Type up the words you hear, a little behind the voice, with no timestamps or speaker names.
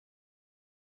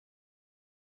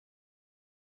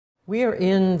We are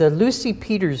in the Lucy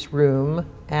Peters room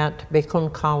at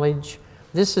Bacone College.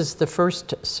 This is the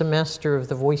first semester of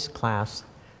the voice class,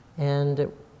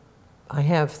 and I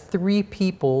have 3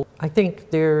 people. I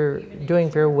think they're doing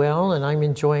very well, and I'm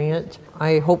enjoying it.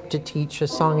 I hope to teach a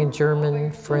song in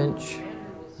German, French,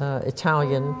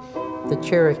 Italian, the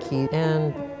Cherokee,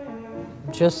 and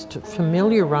just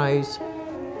familiarize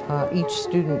each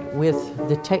student with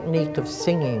the technique of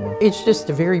singing. It's just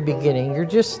the very beginning. You're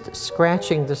just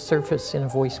scratching the surface in a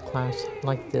voice class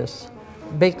like this.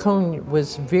 Bacone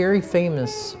was very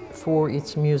famous for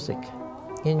its music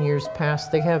in years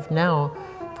past. They have now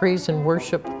praise and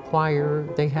worship choir.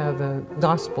 They have a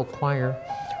gospel choir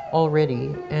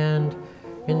already. And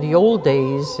in the old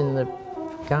days, in the,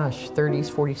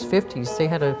 30s, 40s, 50s, they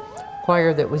had a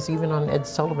choir that was even on Ed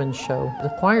Sullivan's show. The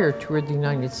choir toured the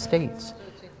United States.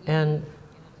 And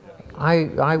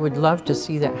I would love to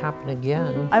see that happen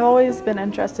again. I've always been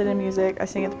interested in music. I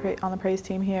sing on the praise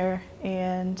team here,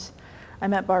 and I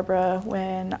met Barbara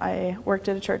when I worked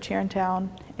at a church here in town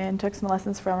and took some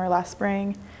lessons from her last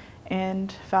spring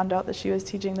and found out that she was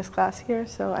teaching this class here,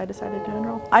 so I decided to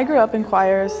enroll. I grew up in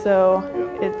choirs, so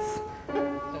it's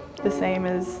the same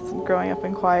as growing up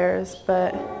in choirs,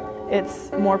 but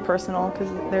it's more personal because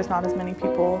there's not as many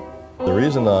people. The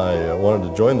reason I wanted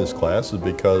to join this class is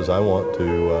because I want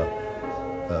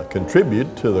to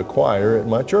contribute to the choir at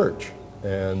my church.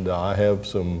 And I have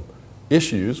some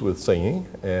issues with singing,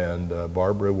 and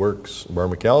Barbara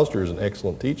McAlister is an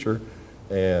excellent teacher,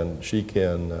 and she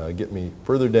can get me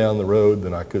further down the road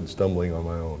than I could stumbling on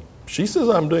my own. She says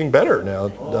I'm doing better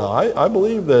now. I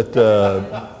believe that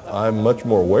I'm much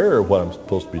more aware of what I'm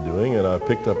supposed to be doing, and I've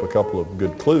picked up a couple of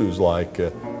good clues, like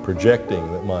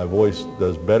projecting that my voice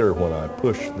does better when I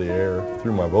push the air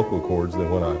through my vocal cords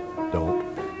than when I don't.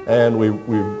 And we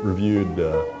reviewed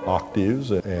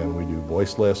octaves, and we do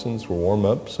voice lessons for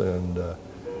warm-ups and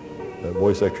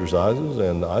voice exercises,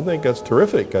 and I think that's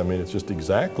terrific. I mean, it's just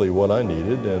exactly what I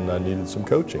needed, and I needed some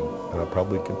coaching, and I'll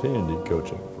probably continue to need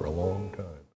coaching for a long time.